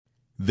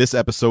This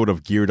episode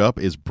of Geared Up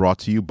is brought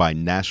to you by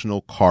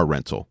National Car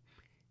Rental.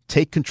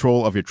 Take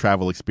control of your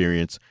travel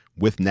experience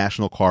with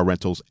National Car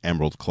Rental's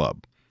Emerald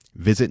Club.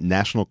 Visit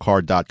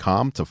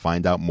nationalcar.com to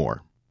find out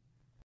more.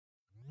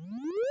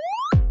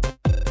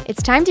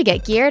 It's time to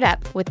get geared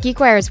up with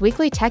GeekWire's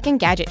weekly tech and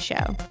gadget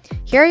show.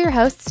 Here are your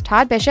hosts,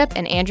 Todd Bishop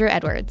and Andrew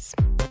Edwards.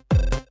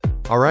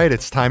 All right,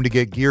 it's time to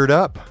get geared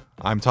up.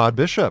 I'm Todd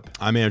Bishop.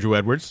 I'm Andrew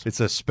Edwards. It's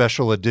a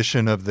special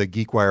edition of the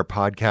GeekWire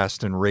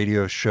podcast and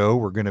radio show.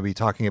 We're going to be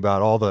talking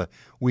about all the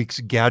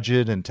week's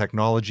gadget and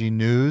technology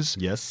news.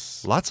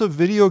 Yes. Lots of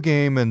video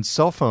game and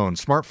cell phone,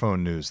 smartphone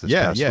news this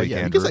past week, Andrew.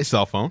 You can say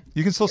cell phone.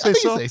 You can still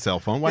say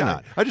cell phone. Why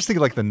not? I just think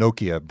of like the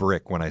Nokia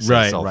brick when I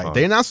say cell phone.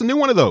 They announced a new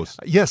one of those.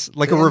 Yes,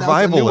 like a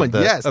revival of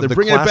the Yes, they're the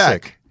bringing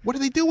classic. it back. What are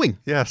they doing?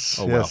 Yes,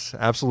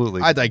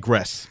 absolutely. I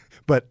digress.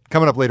 But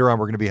coming up later on,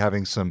 we're going to be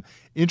having some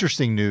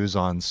interesting news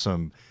on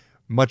some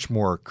much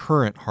more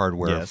current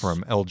hardware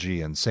from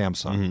LG and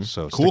Samsung. Mm-hmm.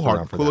 So cool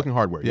looking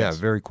hardware. Yeah,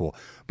 very cool.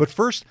 But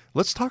first,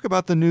 let's talk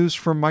about the news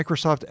from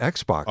Microsoft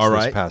Xbox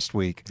this past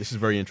week. This is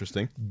very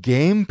interesting.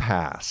 Game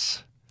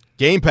Pass.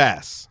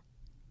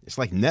 It's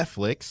like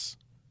Netflix,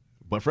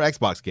 but for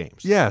Xbox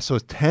games. Yeah, so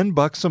it's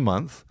 $10 a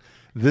month.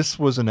 This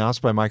was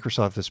announced by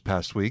Microsoft this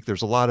past week.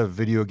 There's a lot of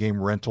video game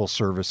rental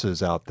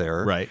services out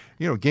there. Right.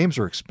 You know, games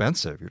are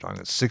expensive. You're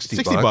talking $60.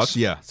 $60,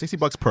 yeah.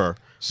 $60 per,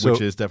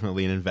 which is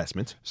definitely an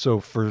investment. So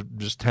for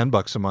just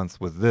 $10 a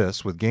month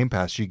with Game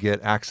Pass, you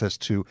get access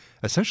to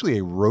essentially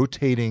a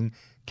rotating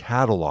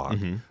catalog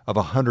of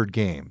 100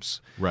 games.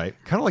 Right.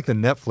 Kind of like the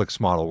Netflix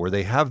model where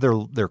they have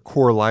their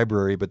core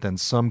library, but then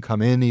some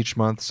come in each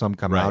month, some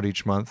come out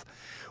each month.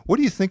 What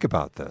do you think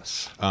about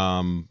this?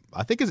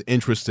 I think it's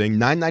interesting.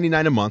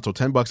 $9.99 a month, so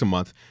 $10 a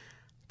month.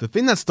 The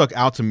thing that stuck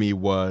out to me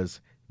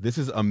was this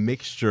is a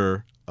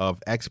mixture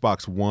of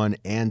Xbox One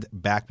and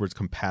backwards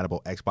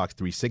compatible Xbox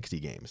 360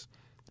 games.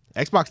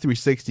 Xbox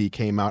 360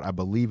 came out, I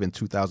believe, in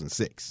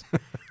 2006.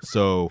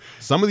 So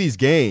some of these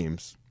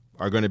games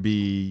are going to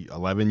be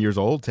 11 years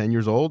old, 10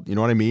 years old. You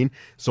know what I mean?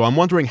 So I'm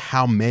wondering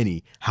how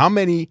many,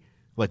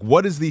 like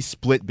what is the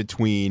split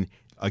between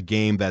a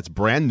game that's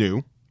brand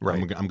new? Right.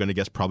 I'm going to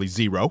guess probably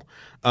 0.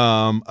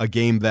 A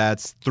game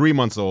that's 3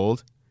 months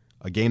old,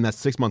 a game that's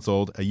 6 months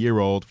old, a year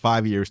old,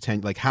 5 years,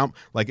 10.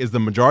 Is the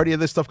majority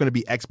of this stuff going to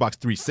be Xbox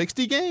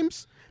 360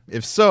 games?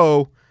 If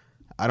so,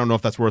 I don't know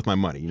if that's worth my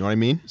money. You know what I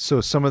mean?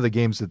 So some of the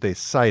games that they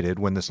cited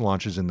when this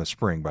launches in the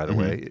spring, by the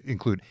way,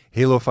 include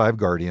Halo 5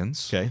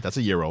 Guardians. Okay, that's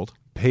a year old.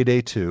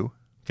 Payday 2.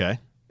 Okay.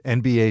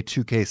 NBA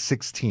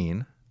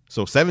 2K16.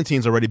 So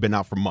 17's already been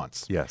out for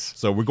months. Yes.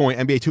 So we're going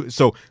NBA 2.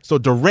 So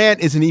Durant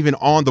isn't even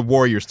on the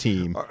Warriors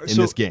team in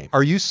this game.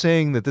 Are you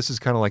saying that this is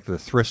kind of like the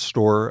thrift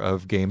store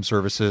of game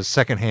services,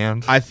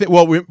 secondhand? I think.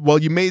 Well,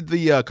 you made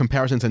the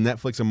comparison to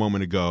Netflix a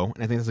moment ago,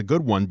 and I think that's a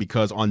good one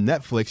because on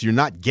Netflix you're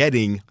not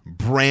getting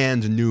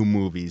brand new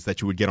movies that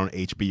you would get on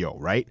HBO,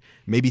 right?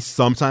 Maybe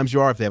sometimes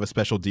you are if they have a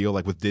special deal,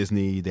 like with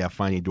Disney, they have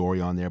Finding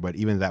Dory on there, but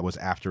even that was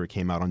after it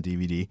came out on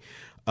DVD.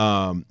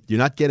 You're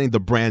not getting the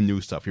brand new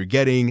stuff. You're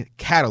getting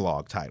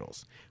catalog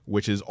titles,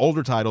 which is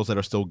older titles that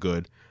are still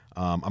good.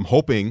 I'm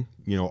hoping,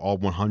 all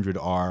 100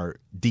 are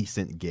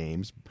decent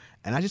games.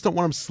 And I just don't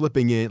want them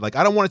slipping in. Like,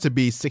 I don't want it to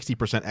be 60%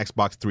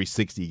 Xbox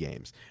 360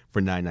 games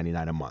for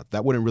 $9.99 a month.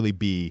 That wouldn't really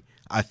be,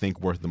 I think,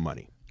 worth the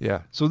money.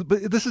 Yeah. So,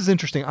 but this is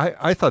interesting.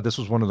 I thought this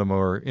was one of the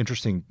more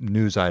interesting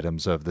news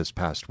items of this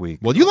past week.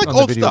 Well, you like on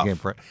old the video stuff. Game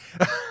front.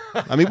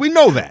 I mean, we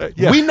know that.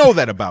 Yeah. We know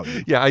that about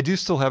you. Yeah, I do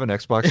still have an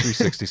Xbox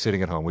 360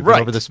 sitting at home. We've been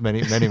over this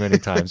many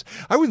times.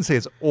 I wouldn't say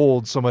it's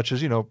old so much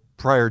as,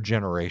 prior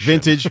generation.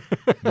 Vintage.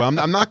 Well,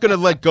 I'm not going to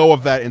let go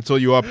of that until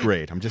you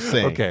upgrade. I'm just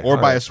saying. Okay. Or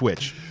buy a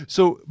Switch.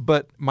 So,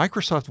 but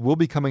Microsoft will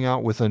be coming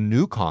out with a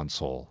new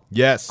console.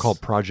 Yes.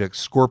 Called Project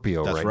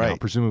Scorpio That's right now.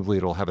 Presumably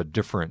it'll have a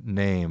different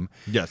name.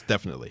 Yes,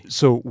 definitely.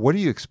 So what are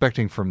you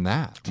expecting from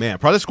that? Man,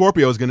 Project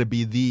Scorpio is going to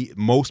be the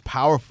most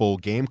powerful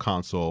game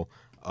console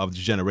of the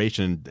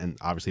generation and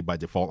obviously by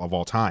default of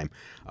all time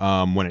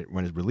when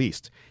it's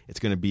released. It's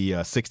going to be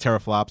 6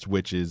 teraflops,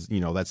 which is,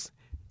 that's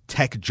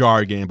tech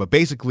jargon, but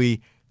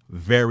basically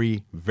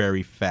very,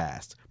 very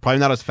fast. Probably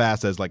not as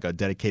fast as like a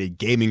dedicated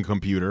gaming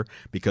computer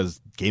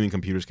because gaming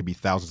computers could be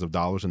thousands of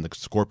dollars, and the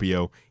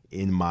Scorpio,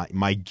 in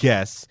my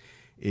guess,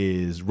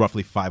 is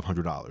roughly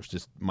 $500.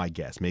 Just my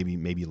guess,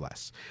 maybe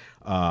less.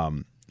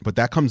 But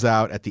that comes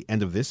out at the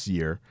end of this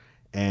year,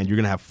 and you're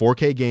going to have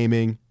 4K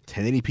gaming,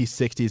 1080p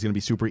 60 is going to be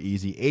super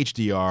easy,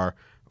 HDR,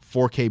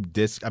 4K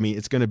disc. I mean,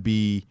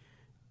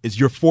 it's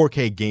your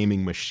 4K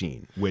gaming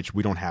machine, which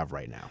we don't have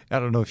right now. I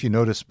don't know if you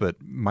noticed, but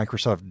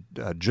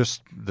Microsoft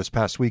just this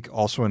past week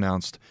also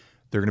announced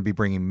they're going to be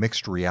bringing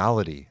mixed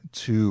reality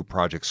to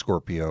Project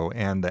Scorpio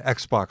and the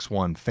Xbox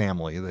One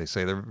family. They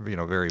say they're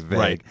very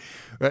vague.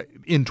 Right.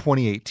 In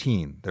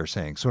 2018, they're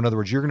saying. So in other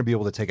words, you're going to be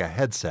able to take a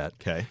headset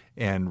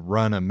and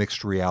run a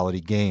mixed reality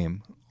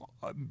game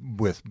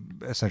with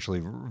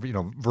essentially,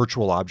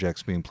 virtual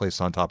objects being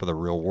placed on top of the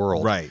real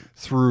world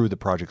through the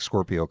Project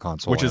Scorpio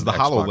console. Which is the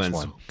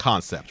HoloLens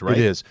concept, right?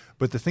 It is.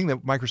 But the thing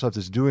that Microsoft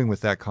is doing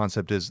with that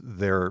concept is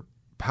they're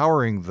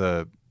powering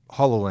the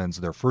HoloLens,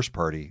 their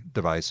first-party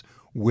device,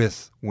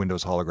 with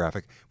Windows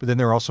holographic, but then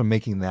they're also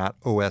making that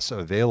OS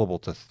available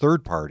to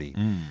third-party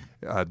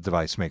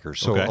device makers.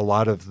 So Okay. a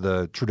lot of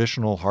the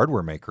traditional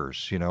hardware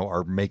makers,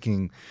 are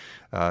making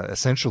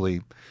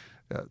essentially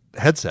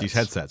headsets. These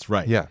headsets,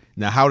 right. Yeah.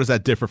 Now, how does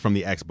that differ from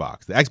the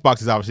Xbox? The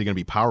Xbox is obviously going to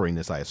be powering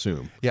this, I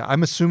assume. Yeah,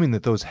 I'm assuming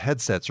that those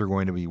headsets are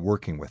going to be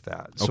working with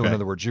that. So in Okay.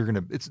 other words,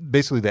 it's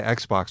basically the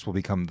Xbox will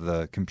become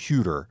the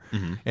computer.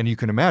 And you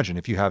can imagine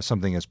if you have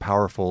something as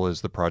powerful as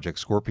the Project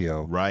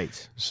Scorpio.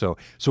 Right. So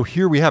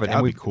here we have it.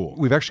 That'd And be cool.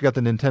 We've actually got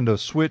the Nintendo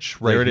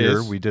Switch right There it here.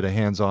 is. We did a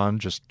hands-on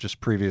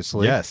just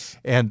previously. Yes.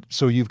 And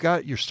so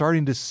you're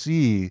starting to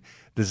see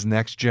this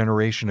next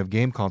generation of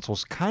game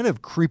consoles kind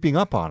of creeping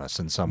up on us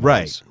in some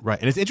ways. Right.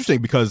 And it's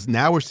interesting because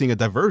now we're seeing a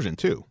diversion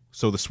too.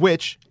 So the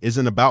Switch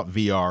isn't about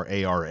VR,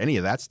 AR, or any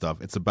of that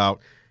stuff. It's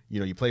about,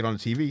 you play it on the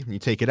TV and you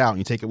take it out and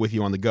you take it with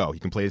you on the go. You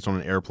can play this on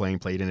an airplane,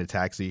 play it in a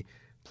taxi,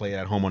 play it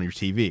at home on your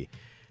TV.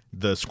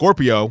 The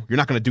Scorpio, you're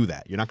not going to do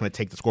that. You're not going to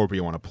take the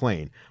Scorpio on a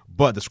plane.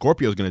 But the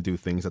Scorpio is going to do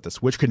things that the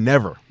Switch could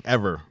never,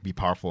 ever be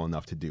powerful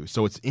enough to do.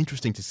 So it's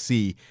interesting to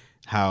see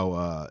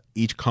how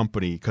each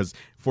company, because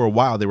for a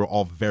while they were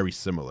all very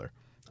similar,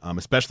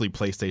 especially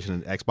PlayStation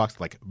and Xbox,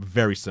 like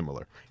very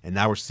similar. And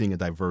now we're seeing a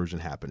diversion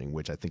happening,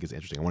 which I think is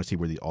interesting. I want to see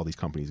where all these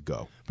companies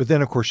go. But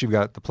then, of course, you've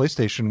got the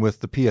PlayStation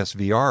with the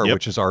PSVR, Yep.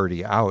 which is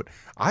already out.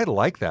 I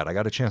like that. I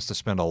got a chance to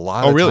spend a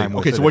lot Oh, of really? time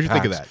with Okay, it so at what do you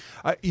think of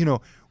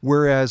PAX.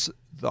 Whereas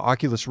the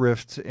Oculus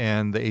Rift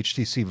and the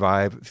HTC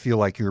Vive feel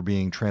like you're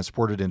being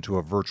transported into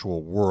a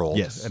virtual world,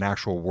 Yes. an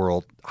actual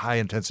world,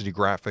 high-intensity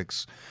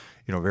graphics,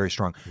 very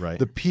strong. Right.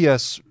 The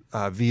PS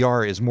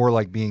VR is more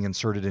like being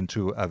inserted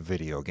into a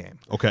video game.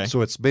 Okay.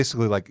 So it's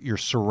basically like you're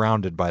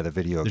surrounded by the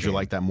video game. Did you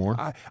like that more?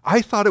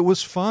 I thought it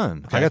was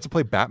fun. Okay. I got to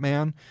play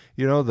Batman.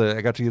 I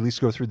got to at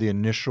least go through the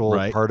initial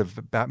Right. part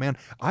of Batman.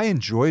 I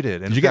enjoyed it.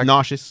 Did you get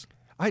nauseous?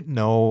 I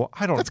don't.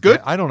 That's good.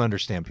 I don't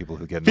understand people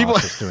who get People-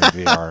 nauseous doing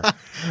VR.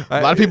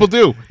 A lot of people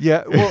do.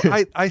 Yeah. Well,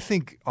 I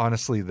think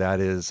honestly that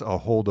is a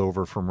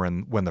holdover from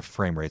when the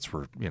frame rates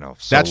were so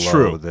That's low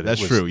true. that That's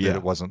it was, true, yeah. that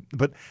it wasn't.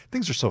 But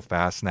things are so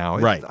fast now.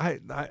 Right.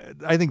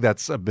 I think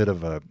that's a bit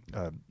of a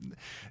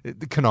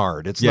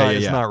canard. It's Yeah, not. yeah,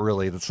 It's yeah. not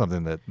really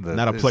something that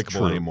Not is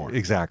applicable true. anymore.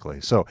 Exactly.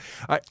 So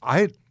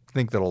I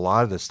think that a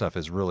lot of this stuff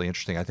is really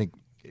interesting. I think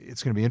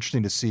it's going to be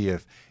interesting to see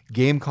if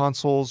game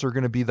consoles are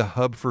going to be the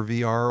hub for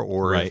VR,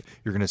 or Right. if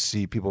you're going to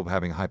see people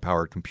having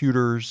high-powered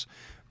computers.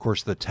 Of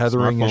course, the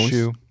tethering Smartphones.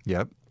 issue.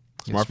 Yep.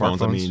 Yeah,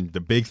 Smartphones. I mean,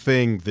 the big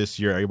thing this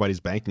year everybody's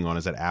banking on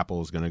is that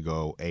Apple is going to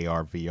go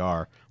AR,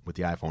 VR with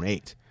the iPhone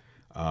 8,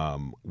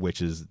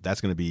 that's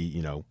going to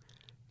be,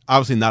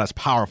 obviously not as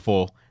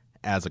powerful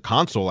as a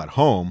console at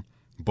home,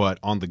 but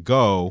on the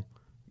go,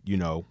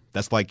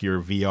 that's like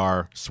your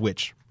VR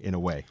Switch in a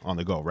way on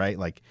the go, right?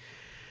 Like,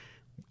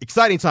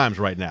 exciting times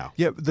right now.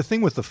 Yeah, the thing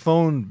with the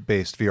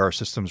phone-based VR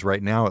systems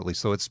right now, at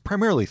least, though, it's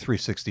primarily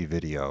 360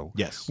 video.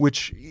 Yes.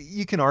 Which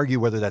you can argue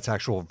whether that's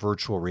actual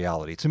virtual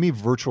reality. To me,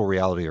 virtual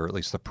reality, or at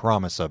least the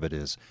promise of it,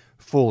 is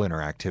full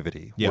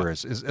interactivity, Yeah.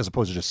 whereas as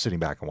opposed to just sitting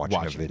back and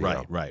watching a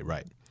video.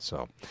 Right.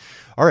 So,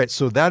 all right.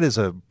 So that is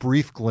a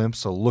brief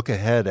glimpse, a look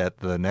ahead at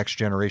the next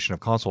generation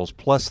of consoles,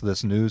 plus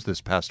this news this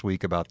past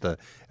week about the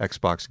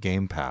Xbox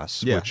Game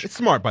Pass. Yeah, Which, it's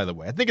smart, by the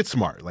way. I think it's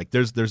smart. Like,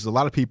 there's a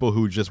lot of people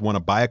who just want to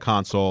buy a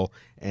console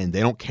and they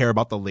don't care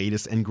about the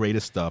latest and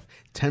greatest stuff.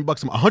 $10,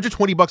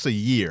 $120 a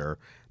year,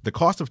 the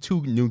cost of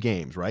 2 new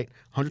games, right?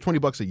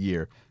 $120 a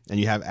year, and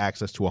you have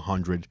access to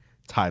 100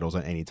 titles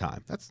at any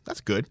time. That's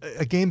good.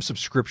 a game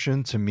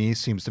subscription to me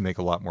seems to make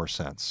a lot more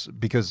sense,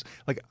 because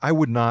I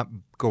would not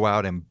go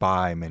out and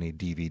buy many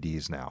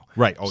DVDs now.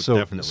 Right. Oh, so,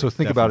 definitely. So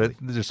think about it.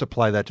 Just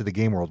apply that to the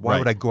game world. Why Right.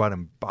 would I go out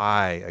and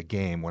buy a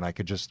game when I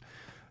could just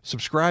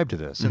subscribe to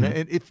this? Mm-hmm.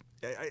 And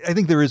I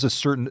think there is a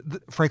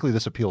certain, frankly,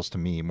 this appeals to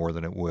me more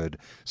than it would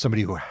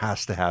somebody who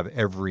has to have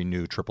every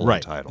new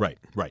AAA title.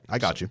 Right. I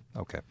got you.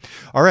 Okay.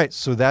 All right.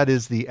 So that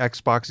is the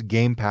Xbox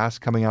Game Pass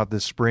coming out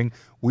this spring.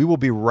 We will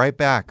be right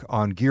back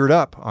on Geared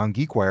Up on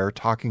GeekWire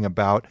talking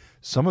about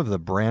some of the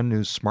brand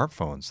new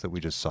smartphones that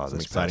we just saw Some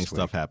this exciting past week.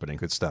 stuff happening.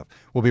 Good stuff.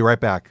 We'll be right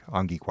back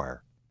on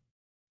GeekWire.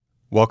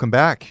 Welcome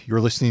back. You're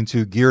listening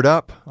to Geared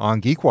Up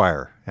on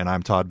GeekWire, and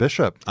I'm Todd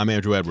Bishop. I'm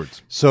Andrew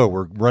Edwards. So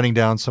we're running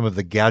down some of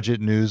the gadget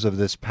news of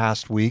this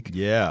past week.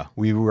 Yeah.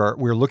 We're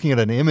looking at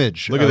an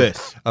image. Look at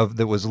this.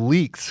 That was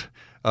leaked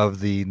of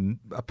the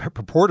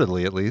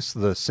purportedly, at least,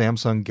 the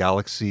Samsung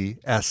Galaxy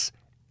S8.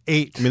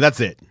 I mean,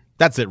 that's it.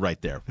 That's it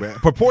right there.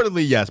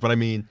 Purportedly, yes, but I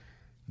mean,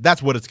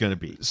 that's what it's going to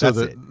be. So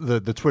That's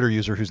it. the Twitter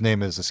user whose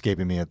name is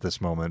escaping me at this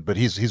moment, but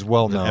he's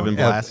well known. Evan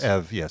Blass?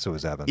 Yes, it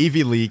was Evan.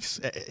 Evie Leaks,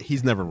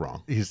 he's never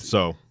wrong.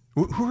 So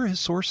Who are his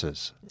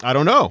sources? I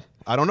don't know.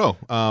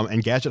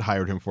 And Gadget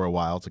hired him for a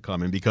while to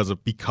come in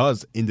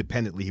because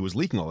independently he was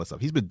leaking all this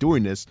stuff. He's been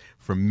doing this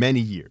for many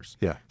years.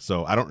 Yeah.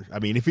 So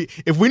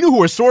if we knew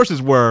who his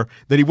sources were,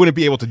 then he wouldn't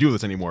be able to do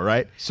this anymore,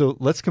 right? So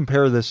let's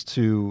compare this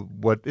to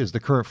what is the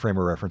current frame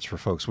of reference for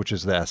folks, which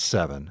is the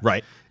S7.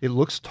 Right. It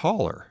looks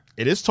taller.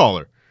 It is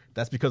taller.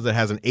 That's because it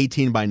has an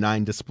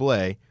 18:9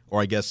 display,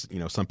 or I guess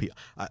some people.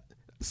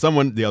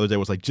 someone the other day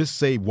was like, just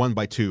say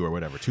 1x2 or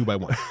whatever,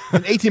 2x1.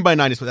 And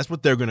 18x9 is that's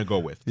what they're going to go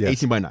with.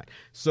 Yes. 18x9.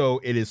 So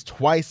it is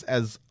twice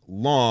as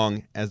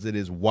long as it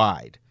is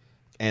wide.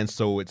 And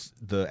so it's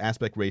the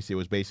aspect ratio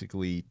is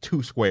basically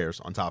 2 squares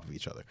on top of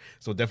each other.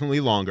 So definitely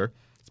longer,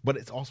 but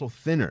it's also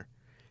thinner.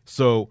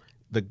 So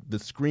the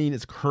screen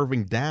is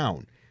curving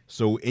down.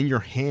 So in your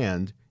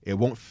hand, it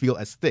won't feel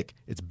as thick.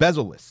 It's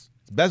bezel-less.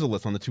 It's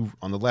bezel-less on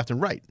the left and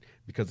right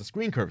because the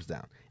screen curves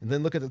down. And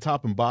then look at the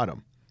top and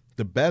bottom.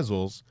 The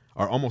bezels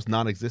are almost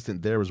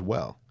non-existent there as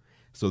well.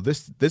 So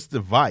this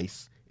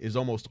device is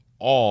almost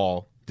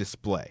all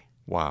display.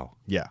 Wow.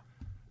 Yeah.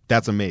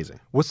 That's amazing.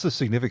 What's the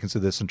significance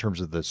of this in terms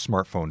of the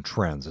smartphone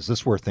trends? Is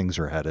this where things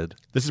are headed?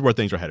 This is where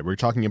things are headed. We're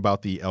talking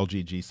about the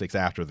LG G6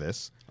 after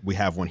this. We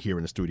have one here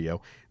in the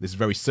studio. This is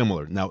very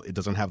similar. Now, it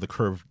doesn't have the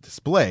curved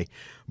display,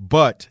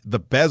 but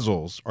the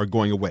bezels are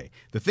going away.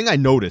 The thing I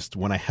noticed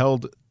when I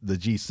held the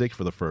G6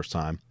 for the first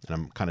time, and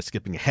I'm kind of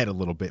skipping ahead a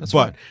little bit,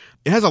 but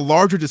it has a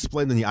larger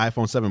display than the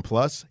iPhone 7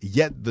 Plus,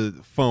 yet the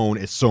phone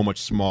is so much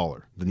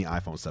smaller than the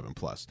iPhone 7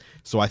 Plus.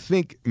 So I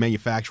think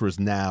manufacturers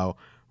now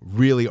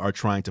really are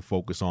trying to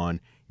focus on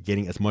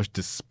getting as much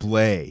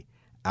display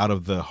out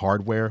of the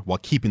hardware while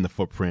keeping the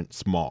footprint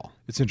small.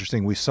 It's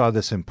interesting. We saw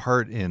this in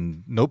part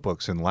in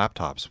notebooks and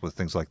laptops with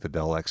things like the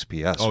Dell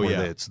XPS,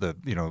 where it's the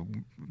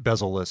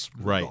bezel-less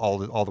all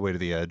the way to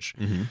the edge.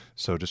 Mm-hmm.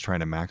 So just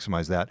trying to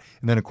maximize that.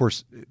 And then, of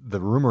course, the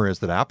rumor is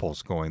that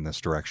Apple's going this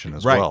direction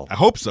as well. I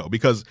hope so,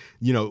 because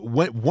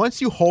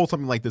once you hold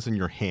something like this in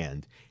your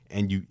hand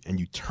and you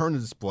turn the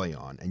display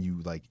on and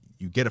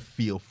you get a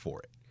feel for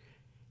it,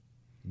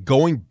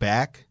 going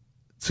back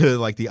to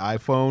like the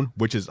iPhone,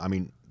 which is,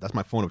 that's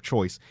my phone of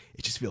choice,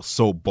 it just feels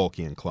so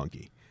bulky and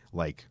clunky.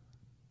 Like,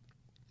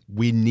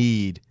 we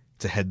need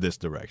to head this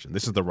direction.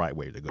 This is the right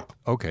way to go.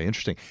 Okay,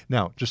 interesting.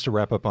 Now, just to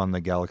wrap up on the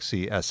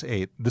Galaxy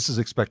S8, this is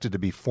expected to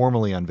be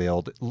formally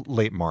unveiled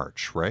late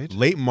March, right?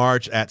 Late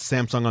March at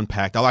Samsung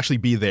Unpacked. I'll actually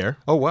be there.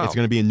 Oh, wow. It's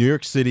going to be in New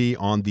York City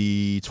on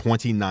the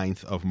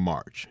 29th of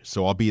March.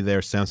 So I'll be there,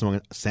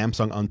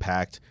 Samsung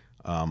Unpacked,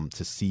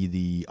 to see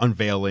the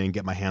unveiling,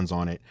 get my hands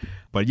on it.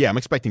 But yeah, I'm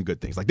expecting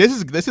good things. Like this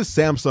is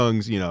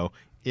Samsung's,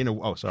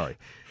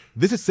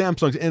 this is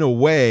Samsung's in a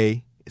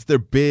way, it's their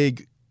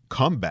big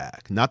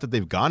comeback. Not that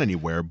they've gone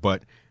anywhere,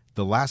 but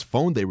the last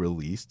phone they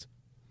released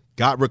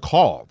got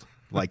recalled.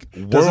 Like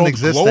doesn't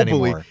exist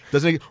anymore.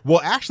 Well,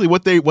 actually,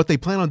 what they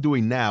plan on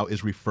doing now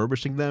is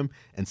refurbishing them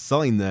and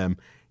selling them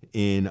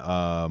in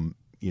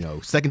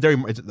secondary.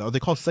 Are they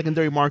called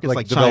secondary markets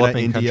like China,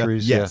 India?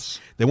 Countries, yes.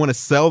 They want to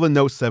sell the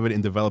Note 7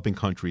 in developing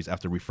countries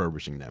after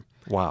refurbishing them.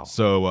 Wow.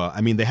 So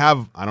they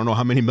have I don't know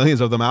how many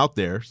millions of them out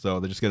there. So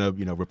they're just gonna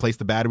replace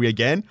the battery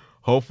again.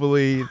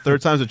 Hopefully,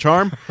 third time's a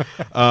charm.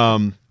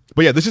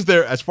 But yeah, this is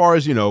their, as far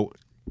as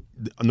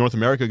North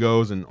America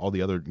goes and all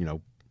the other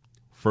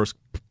first.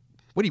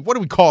 What do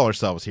we call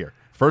ourselves here?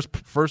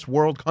 First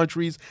world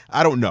countries?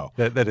 I don't know.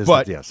 That is,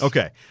 but, yes.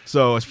 Okay.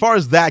 So as far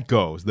as that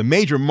goes, the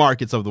major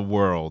markets of the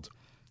world,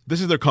 this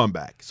is their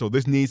comeback. So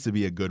this needs to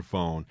be a good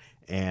phone.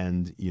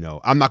 And,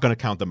 I'm not going to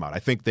count them out. I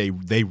think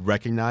they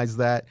recognize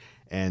that,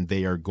 and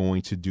they are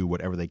going to do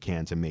whatever they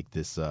can to make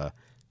this, the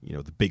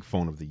big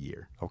phone of the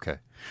year. Okay.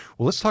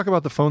 Well, let's talk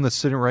about the phone that's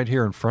sitting right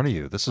here in front of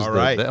you. This is the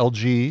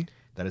LG.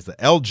 That is the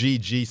LG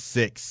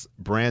G6,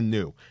 brand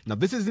new. Now,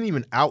 this isn't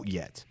even out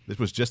yet. This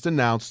was just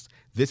announced.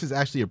 This is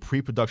actually a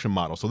pre-production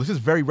model. So this is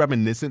very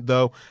reminiscent,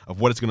 though, of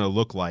what it's going to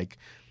look like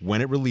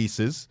when it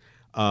releases.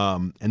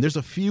 And there's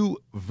a few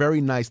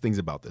very nice things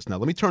about this. Now,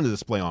 let me turn the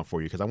display on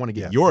for you because I want to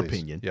get your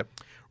opinion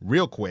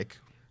real quick.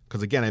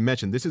 Because, again, I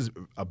mentioned this is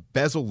a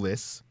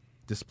bezel-less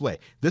display.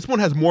 This one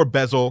has more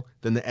bezel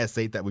than the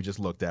S8 that we just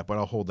looked at, but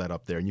I'll hold that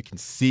up there. And you can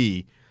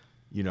see,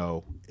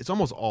 it's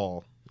almost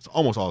all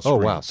screen. Oh,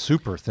 wow.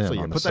 Super thin.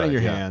 So, put that in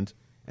your hand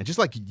and just,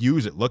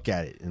 use it, look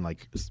at it, and,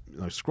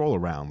 scroll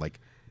around.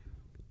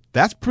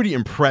 That's pretty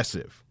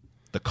impressive.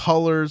 The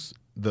colors,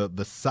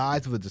 the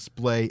size of the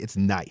display, it's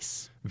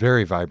nice.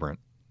 Very vibrant.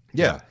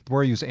 Yeah. The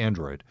more I use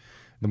Android,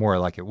 the more I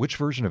like it. Which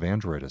version of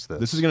Android is this?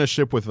 This is going to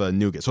ship with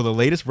Nougat. So the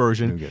latest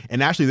version. Nougat.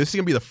 And actually, this is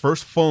going to be the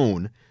first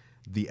phone,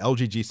 the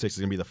LG G6 is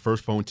going to be the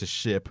first phone to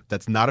ship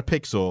that's not a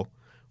Pixel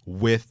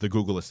with the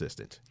Google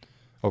Assistant.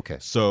 Okay.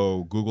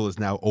 So Google is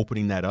now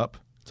opening that up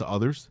to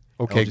others.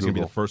 Okay, LG's going to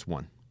be the first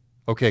one.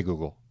 Okay,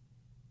 Google.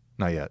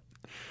 Not yet.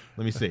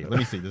 Let me see.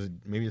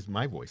 Maybe it's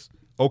my voice.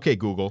 Okay,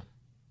 Google.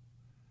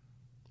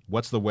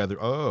 What's the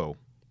weather? Oh,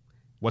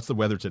 what's the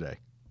weather today?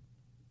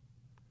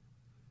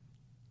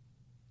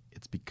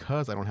 It's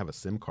because I don't have a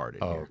SIM card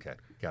in here. Oh, okay.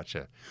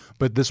 Gotcha.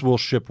 But this will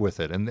ship with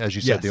it. And as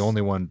you said, the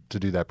only one to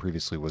do that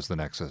previously was the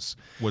Nexus.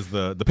 Was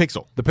the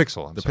Pixel. The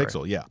Pixel,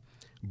 Pixel, yeah.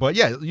 But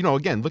yeah,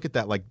 again, look at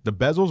that. The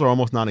bezels are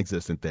almost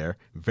non-existent there.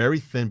 Very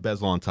thin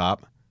bezel on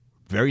top.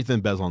 Very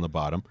thin bezel on the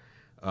bottom.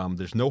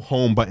 There's no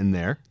home button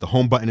there. The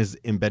home button is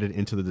embedded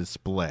into the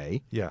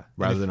display,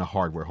 rather than a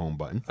hardware home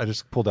button. I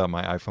just pulled out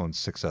my iPhone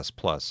 6s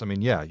Plus.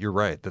 You're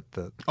right.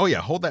 Oh yeah,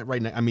 hold that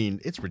right now.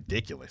 It's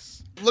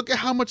ridiculous. Look at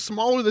how much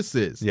smaller this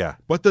is. Yeah,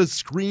 but the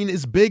screen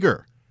is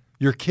bigger.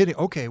 You're kidding.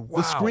 Okay, wow.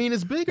 The screen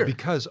is bigger.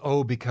 Because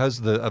of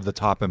the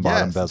top and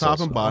bottom bezels. The top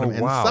and bottom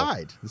and wow. the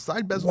side. The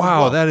side bezel. Wow,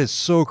 as well. that is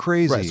so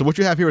crazy. Right. So what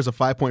you have here is a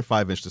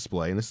 5.5-inch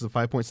display, and this is a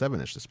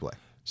 5.7-inch display.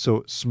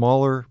 So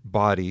smaller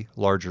body,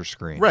 larger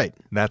screen. Right.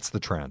 That's the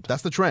trend.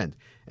 That's the trend.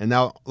 And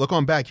now look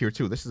on back here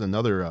too. This is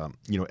another.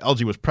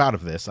 LG was proud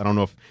of this. I don't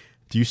know if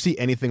do you see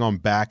anything on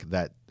back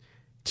that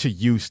to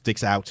you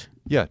sticks out?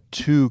 Yeah,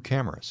 2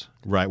 cameras.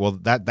 Right. Well,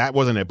 that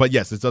wasn't it. But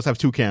yes, it does have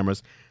 2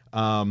 cameras.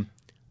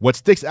 What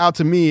sticks out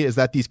to me is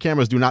that these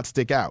cameras do not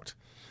stick out.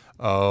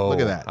 Oh, look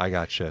at that. I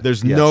gotcha.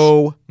 There's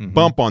no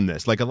bump on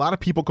this. Like a lot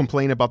of people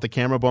complain about the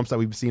camera bumps that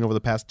we've seen over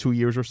the past 2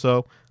 years or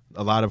so.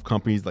 A lot of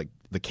companies, like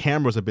the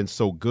cameras have been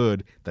so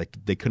good that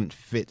they couldn't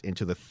fit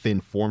into the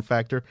thin form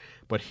factor.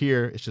 But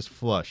here it's just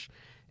flush.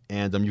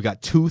 And you've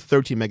got 2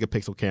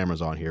 13-megapixel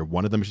cameras on here.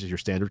 One of them is just your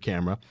standard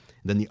camera.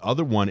 And then the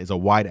other one is a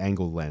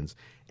wide-angle lens.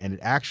 And it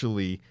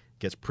actually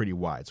gets pretty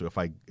wide. So if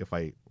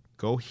I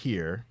go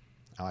here,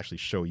 I'll actually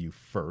show you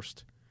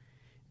first.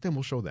 Then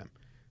we'll show them.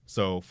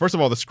 So first of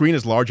all, the screen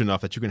is large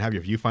enough that you can have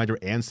your viewfinder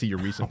and see your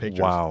recent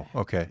pictures. Wow.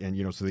 Okay.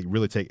 And so they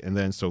really take. And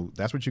then so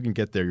that's what you can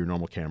get there, your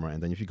normal camera.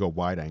 And then if you go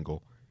wide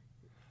angle,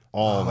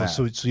 all that.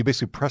 So you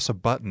basically press a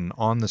button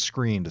on the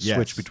screen to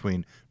switch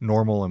between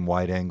normal and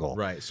wide angle.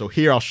 Right. So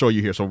here I'll show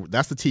you here. So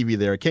that's the TV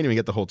there. I can't even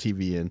get the whole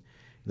TV in.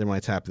 Then when I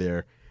tap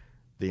there,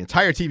 the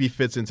entire TV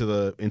fits into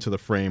the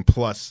frame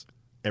plus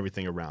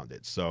everything around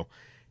it. So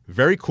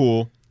very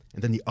cool.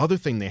 And then the other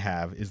thing they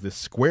have is this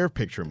square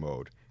picture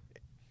mode.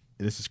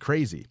 And this is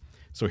crazy.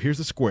 So here's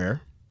the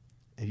square,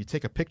 and you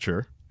take a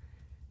picture.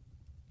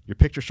 Your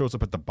picture shows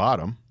up at the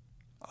bottom.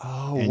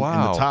 Oh, and,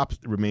 wow. And the top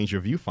remains your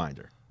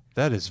viewfinder.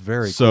 That is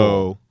very cool.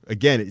 So,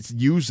 again, it's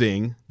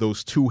using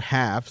those 2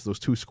 halves, those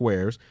 2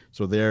 squares.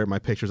 So there, my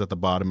picture's at the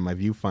bottom, my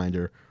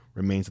viewfinder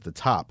remains at the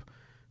top.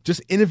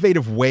 Just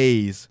innovative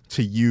ways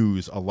to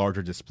use a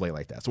larger display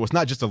like that. So it's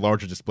not just a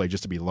larger display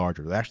just to be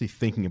larger. They're actually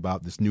thinking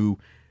about the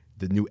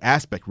new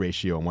aspect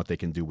ratio and what they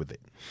can do with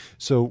it.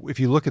 So if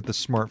you look at the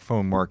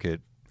smartphone market,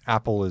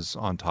 Apple is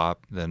on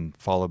top, then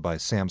followed by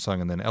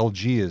Samsung, and then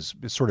LG is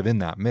sort of in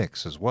that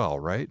mix as well,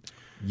 right?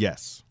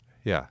 Yes.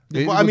 Yeah.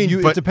 Well, I mean,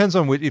 it depends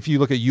on if you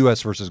look at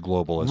U.S. versus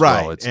global as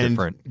well. It's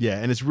different. Yeah,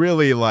 and it's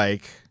really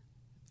like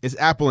it's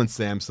Apple and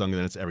Samsung, and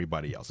then it's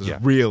everybody else.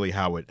 It's really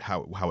how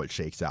it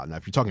shakes out. Now,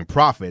 if you're talking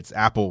profits,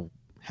 Apple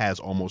has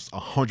almost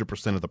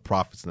 100% of the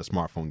profits in the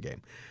smartphone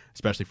game,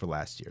 especially for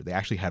last year. They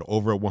actually had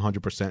over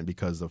 100%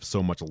 because of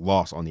so much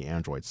loss on the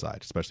Android side,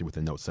 especially with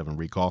the Note 7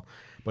 recall.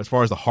 But as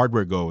far as the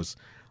hardware goes,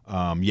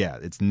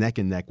 it's neck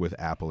and neck with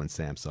Apple and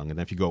Samsung. And then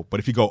if you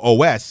go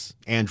OS,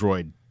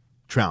 Android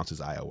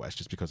trounces iOS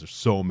just because there's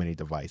so many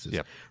devices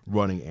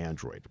running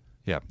Android.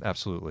 Yeah,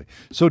 absolutely.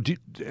 So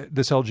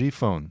this LG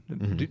phone,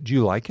 do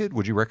you like it?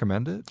 Would you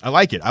recommend it? I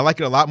like it. I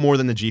like it a lot more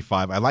than the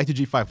G5. I liked the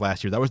G5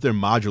 last year. That was their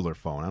modular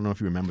phone. I don't know if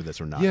you remember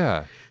this or not.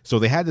 Yeah. So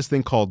they had this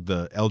thing called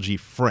the LG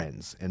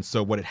Friends. And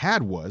so what it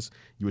had was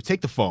you would take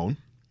the phone,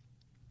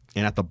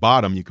 and at the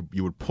bottom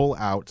you would pull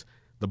out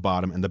the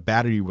bottom, and the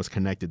battery was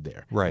connected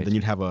there. Right. And then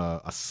you'd have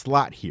a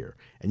slot here,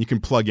 and you can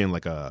plug in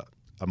like a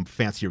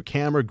fancier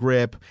camera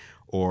grip,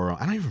 or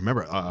I don't even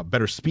remember, a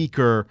better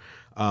speaker.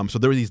 So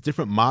there were these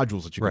different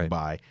modules that you could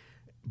buy.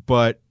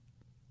 But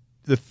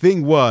the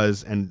thing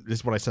was, and this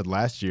is what I said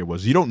last year,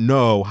 was you don't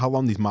know how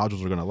long these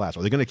modules are going to last.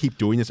 Are they going to keep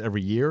doing this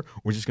every year,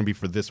 or is it just going to be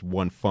for this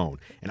one phone?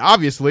 And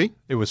obviously,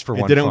 it was for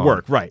one phone. It didn't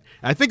work, right.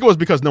 And I think it was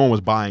because no one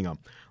was buying them.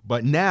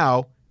 But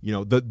now,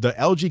 the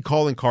LG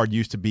calling card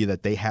used to be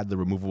that they had the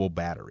removable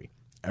battery.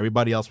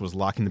 Everybody else was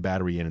locking the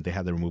battery in, and they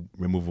had the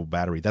removable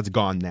battery. That's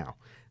gone now.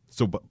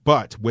 So,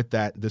 but with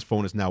that, this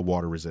phone is now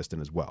water resistant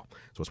as well.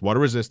 So it's water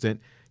resistant.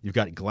 You've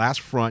got glass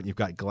front. You've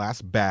got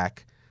glass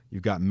back.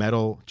 You've got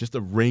metal, just a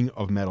ring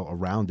of metal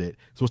around it.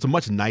 So it's a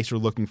much nicer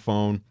looking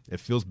phone. It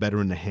feels better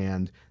in the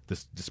hand.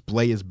 This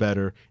display is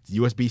better. It's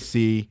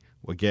USB-C.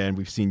 Again,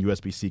 we've seen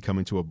USB-C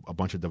coming to a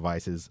bunch of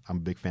devices. I'm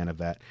a big fan of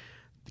that.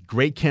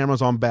 Great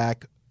cameras on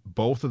back.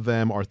 Both of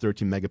them are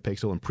 13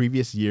 megapixel. In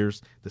previous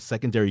years, the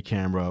secondary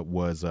camera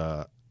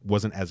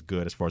wasn't as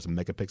good as far as the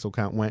megapixel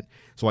count went.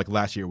 So like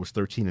last year it was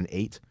 13 and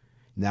 8.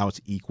 Now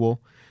it's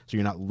equal. So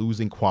you're not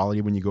losing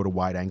quality when you go to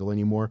wide angle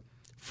anymore.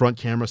 Front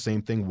camera,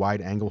 same thing, wide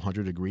angle,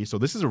 100 degrees. So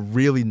this is a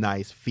really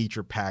nice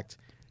feature-packed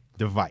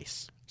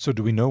device. So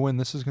do we know when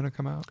this is going to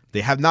come out? They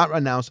have not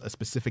announced a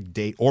specific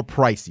date or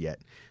price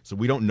yet. So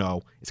we don't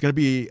know. I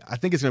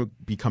think it's going to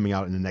be coming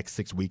out in the next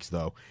 6 weeks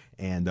though.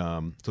 And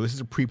so this is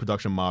a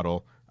pre-production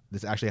model.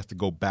 This actually has to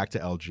go back to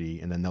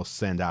LG, and then they'll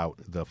send out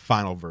the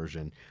final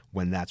version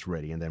when that's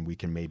ready, and then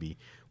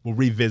we'll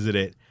revisit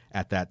it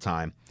at that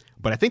time.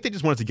 But I think they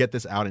just wanted to get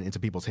this out and into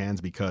people's hands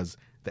because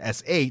the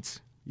S8,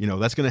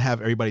 that's going to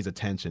have everybody's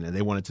attention, and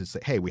they wanted to say,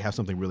 hey, we have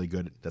something really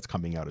good that's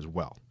coming out as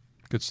well.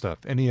 Good stuff.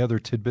 Any other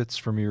tidbits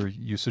from your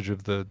usage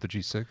of the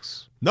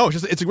G6? No,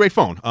 it's a great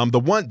phone. The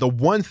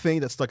one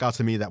thing that stuck out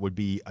to me that would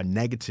be a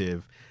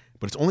negative,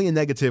 but it's only a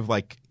negative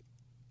like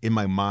in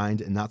my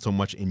mind and not so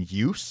much in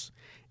use,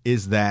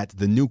 is that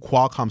the new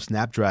Qualcomm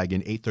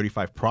Snapdragon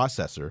 835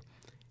 processor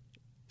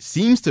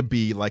seems to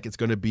be like it's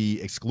going to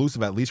be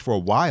exclusive, at least for a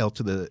while,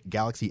 to the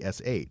Galaxy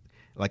S8.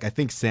 Like, I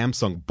think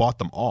Samsung bought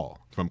them all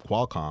from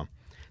Qualcomm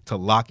to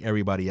lock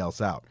everybody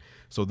else out.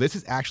 So this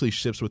is actually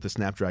ships with the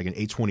Snapdragon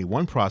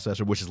 821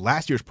 processor, which is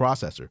last year's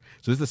processor.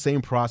 So this is the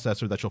same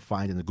processor that you'll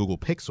find in the Google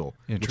Pixel,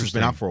 which has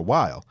been out for a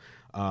while.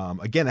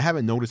 Again, I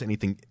haven't noticed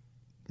anything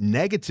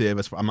negative.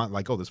 I'm not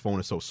like, oh, this phone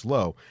is so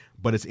slow,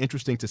 but it's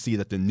interesting to see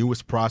that the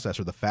newest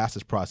processor, the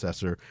fastest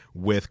processor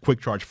with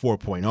Quick Charge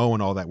 4.0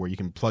 and all that, where you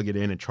can plug it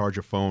in and charge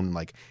your phone in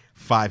like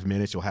 5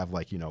 minutes, you'll have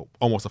like, you know,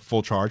 almost a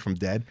full charge from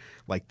dead.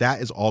 Like,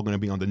 that is all going to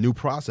be on the new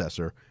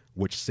processor,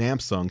 which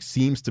Samsung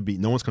seems to be,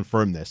 no one's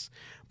confirmed this,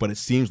 but it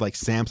seems like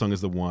Samsung is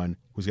the one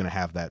who's going to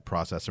have that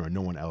processor and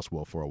no one else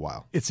will for a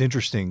while. It's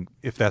interesting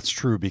if that's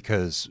true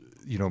because,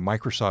 you know,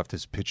 Microsoft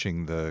is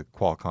pitching the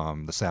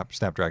Qualcomm, the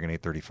Snapdragon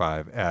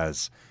 835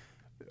 as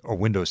a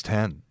Windows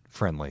 10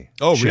 friendly.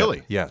 Oh, chip.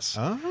 really? Yes.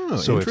 Oh,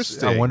 so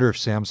interesting. I wonder if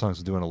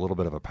Samsung's doing a little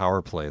bit of a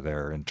power play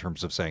there in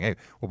terms of saying, hey,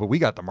 well, but we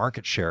got the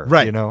market share.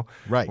 Right. You know?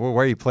 Right. Well,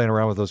 why are you playing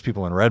around with those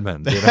people in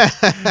Redmond? You know?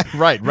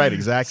 Right,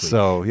 exactly.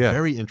 So, yeah.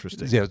 Very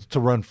interesting. Yeah, to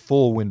run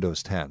full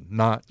Windows 10,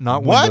 not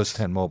What? Windows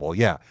 10 mobile.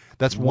 Yeah,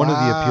 that's one of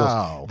the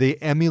Wow. appeals. They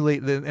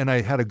emulate, and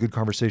I had a good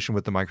conversation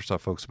with the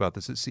Microsoft folks about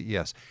this at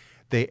CES.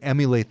 They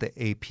emulate the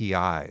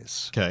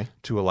APIs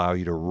to allow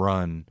you to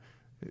run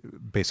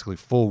basically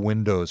full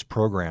Windows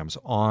programs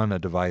on a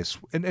device,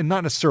 and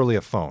not necessarily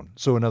a phone.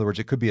 So in other words,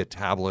 it could be a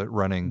tablet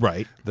running the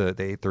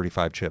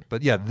 835 chip.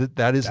 But yeah,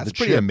 that is That's the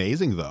pretty chip.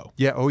 Amazing, though.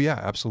 Yeah. Oh, yeah.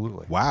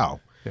 Absolutely.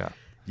 Wow. Yeah.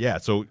 Yeah,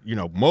 so, you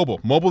know,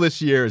 mobile this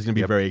year is going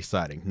to be very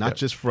exciting. Not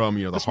just from,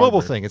 you know, the this hardware.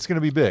 mobile thing, it's going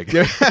to be big.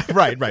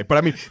 Right. But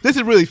I mean, this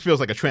really feels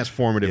like a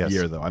transformative Yes.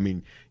 year, though. I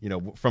mean, you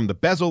know, from the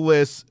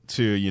bezel-less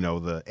to, you know,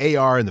 the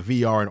AR and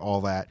the VR and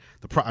all that.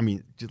 I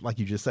mean, just like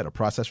you just said, a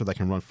processor that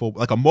can run full,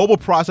 like a mobile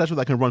processor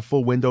that can run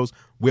full Windows.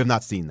 We have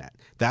not seen that.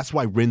 That's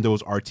why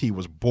Windows RT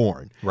was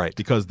born. Right.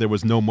 Because there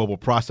was no mobile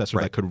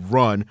processor that could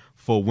run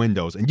full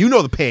Windows. And you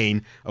know the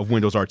pain of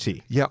Windows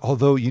RT. Yeah,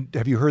 although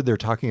have you heard they're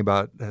talking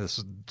about this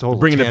is total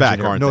Bringing it tangent back,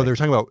 here. aren't No, they? they're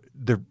talking about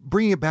they're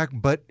bringing it back,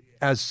 but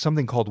as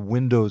something called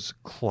Windows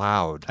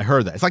Cloud. I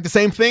heard that. It's like the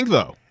same thing,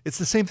 though. It's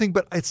the same thing,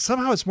 but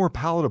somehow it's more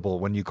palatable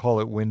when you call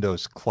it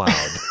Windows Cloud.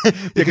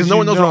 Because no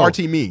one knows what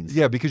RT means.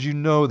 Yeah, because you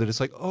know that it's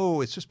like,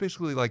 oh, it's just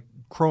basically like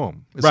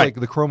Chrome. It's Right. like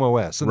the Chrome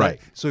OS. And Right.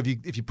 so if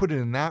you put it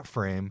in that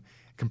frame,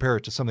 compare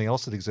it to something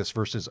else that exists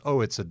versus,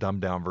 oh, it's a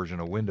dumbed down version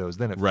of Windows,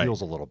 then it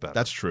feels a little better.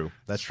 That's true.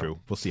 True.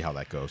 We'll see how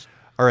that goes.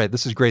 All right,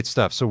 this is great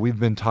stuff. So we've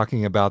been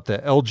talking about the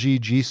LG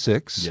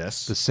G6,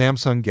 Yes. the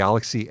Samsung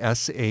Galaxy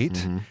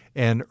S8,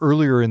 and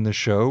earlier in the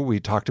show, we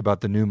talked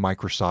about the new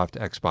Microsoft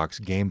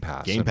Xbox Game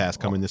Pass. Game Pass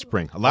coming this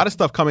spring. A lot of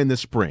stuff coming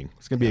this spring.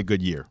 It's going to be a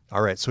good year.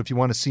 All right, so if you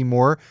want to see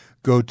more,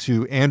 go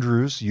to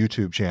Andrew's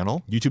YouTube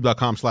channel.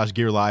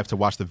 YouTube.com/GearLive to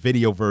watch the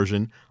video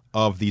version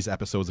of these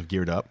episodes of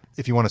Geared Up.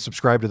 If you want to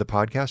subscribe to the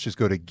podcast, just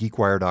go to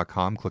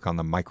geekwire.com, click on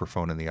the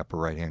microphone in the upper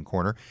right-hand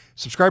corner.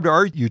 Subscribe to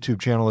our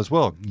YouTube channel as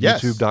well,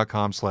 Yes.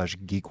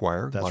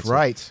 youtube.com/geekwire. That's Lots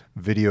right.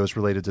 of videos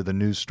related to the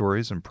news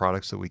stories and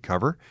products that we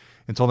cover.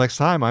 Until next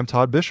time, I'm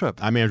Todd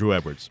Bishop. I'm Andrew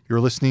Edwards. You're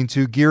listening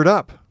to Geared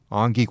Up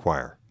on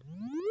GeekWire.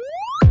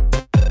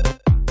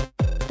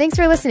 Thanks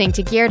for listening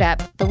to Geared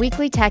Up, the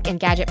weekly tech and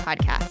gadget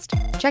podcast.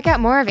 Check out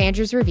more of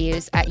Andrew's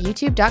reviews at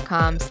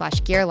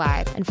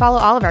youtube.com/gearlive and follow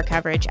all of our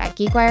coverage at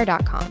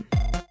geekwire.com.